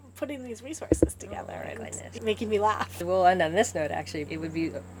for putting these resources together and making me laugh. We'll end on this note, actually. It would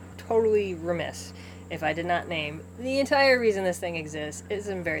be totally remiss if I did not name, the entire reason this thing exists is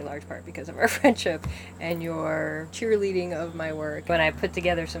in very large part because of our friendship and your cheerleading of my work. When I put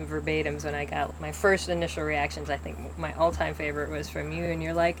together some verbatims, when I got my first initial reactions, I think my all-time favorite was from you, and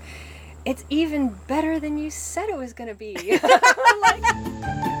you're like, it's even better than you said it was going to be.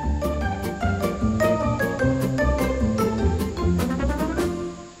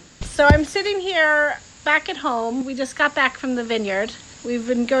 So I'm sitting here back at home. We just got back from the vineyard. We've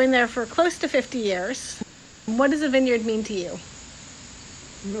been going there for close to 50 years. What does a vineyard mean to you?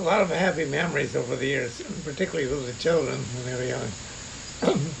 A lot of happy memories over the years, particularly with the children when they were young.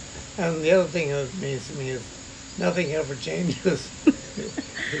 And the other thing it means to me is nothing ever changes.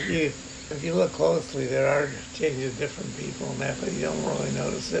 If you look closely, there are changes, different people and that, but you don't really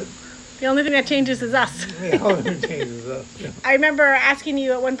notice it. The only thing that changes is us. The only thing changes is us. Yeah. I remember asking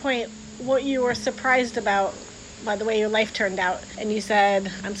you at one point what you were surprised about by the way your life turned out. And you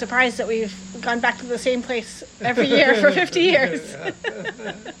said, I'm surprised that we've gone back to the same place every year for 50 years.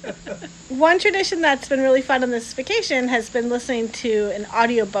 One tradition that's been really fun on this vacation has been listening to an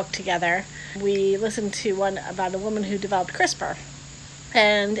audiobook together. We listened to one about a woman who developed CRISPR.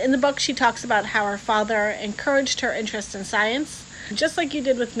 And in the book, she talks about how her father encouraged her interest in science, just like you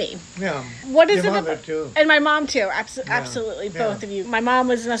did with me. Yeah. What is Your it mother about, too. and my mom too, absolutely, both of you. My mom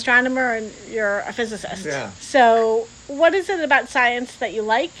was an astronomer and you're a physicist. Yeah. So what is it about science that you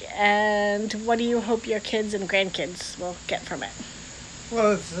like, and what do you hope your kids and grandkids will get from it?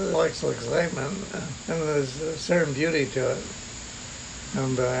 Well, it's intellectual excitement, and there's a certain beauty to it.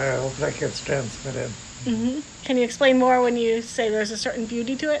 And I hope that gets transmitted. Mm-hmm. Can you explain more when you say there's a certain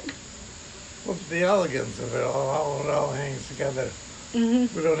beauty to it? Well, the elegance of it all hangs together.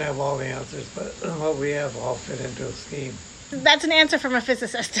 Mm-hmm. We don't have all the answers, but what we have all fit into a scheme. That's an answer from a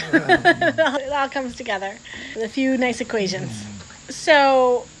physicist. It all comes together with a few nice equations.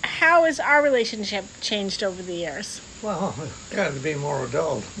 So how has our relationship changed over the years? Well, it's got to be more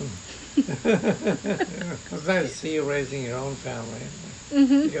adult. It's nice to see you raising your own family.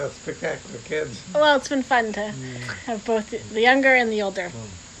 Mm-hmm. You got spectacular kids. Well, it's been fun to have both the younger and the older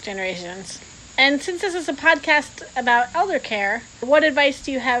generations. And since this is a podcast about elder care, what advice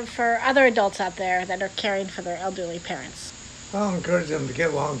do you have for other adults out there that are caring for their elderly parents? I'll encourage them to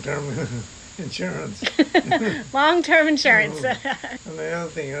get long-term insurance. Long-term insurance. And the other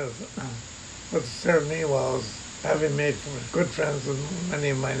thing is, what served me well is having made good friends with many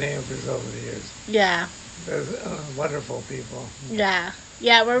of my neighbors over the years. Yeah. They're wonderful people. Yeah.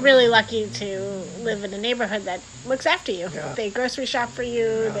 Yeah, we're really lucky to live in a neighborhood that looks after you. Yeah. They grocery shop for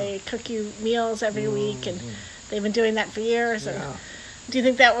you, they cook you meals every week, and they've been doing that for years. And Yeah. do you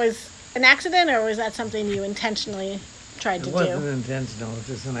think that was an accident, or was that something you intentionally tried to It wasn't do? intentional, it was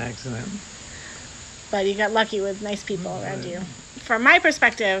just an accident. But you got lucky with nice people around you. From my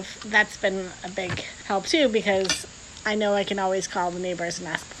perspective, that's been a big help too, because I know I can always call the neighbors and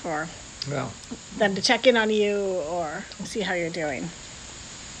ask for Well, them to check in on you or see how you're doing.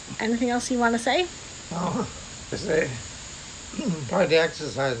 Anything else you want to say? I say, try to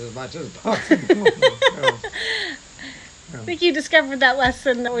exercise as much as possible. I think you discovered that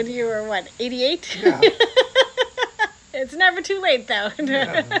lesson when you were, 88? Yeah. It's never too late, though,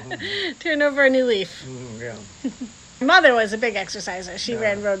 to turn over a new leaf. Yeah. My mother was a big exerciser. She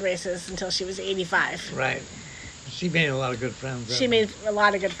ran road races until she was 85. Right. She made a lot of good friends. She made a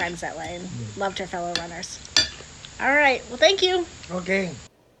lot of good friends that way and loved her fellow runners. All right. Well, thank you. Okay.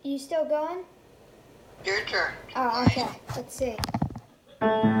 You still going? Your turn. Oh, okay. Let's see.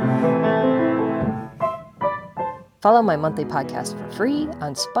 Follow my monthly podcast for free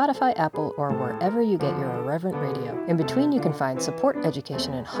on Spotify, Apple, or wherever you get your irreverent radio. In between, you can find support,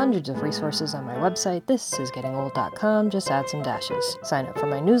 education, and hundreds of resources on my website, thisisgettingold.com. Just add some dashes. Sign up for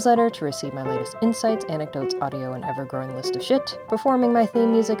my newsletter to receive my latest insights, anecdotes, audio, and ever-growing list of shit. Performing my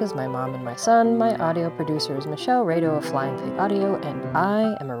theme music is my mom and my son. My audio producer is Michelle Rado of Flying Pig Audio, and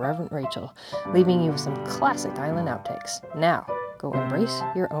I am Irreverent Rachel, leaving you with some classic island outtakes. Now, go embrace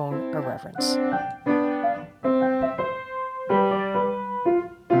your own irreverence.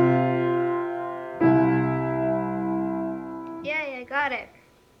 Got it.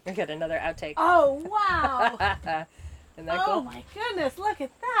 We got another outtake. Oh, wow. Isn't that cool? Oh, my goodness. Look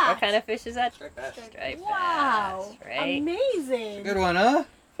at that. What kind of fish is that? Striped bass. Wow. Right? Amazing. Good one, huh?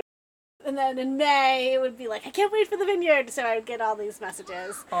 And then in May, it would be like, I can't wait for the vineyard. So I would get all these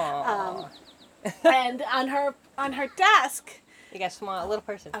messages. Aww. And on her desk. You got a little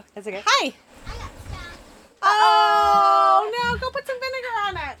person. Oh. That's okay. Hi. Oh, no. Go put some vinegar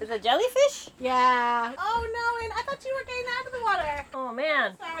on it. Is it a jellyfish? Yeah. Oh, no. And I thought you were getting out of the water. Oh,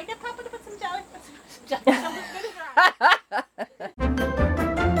 man. Sorry. Get Papa to put some jelly.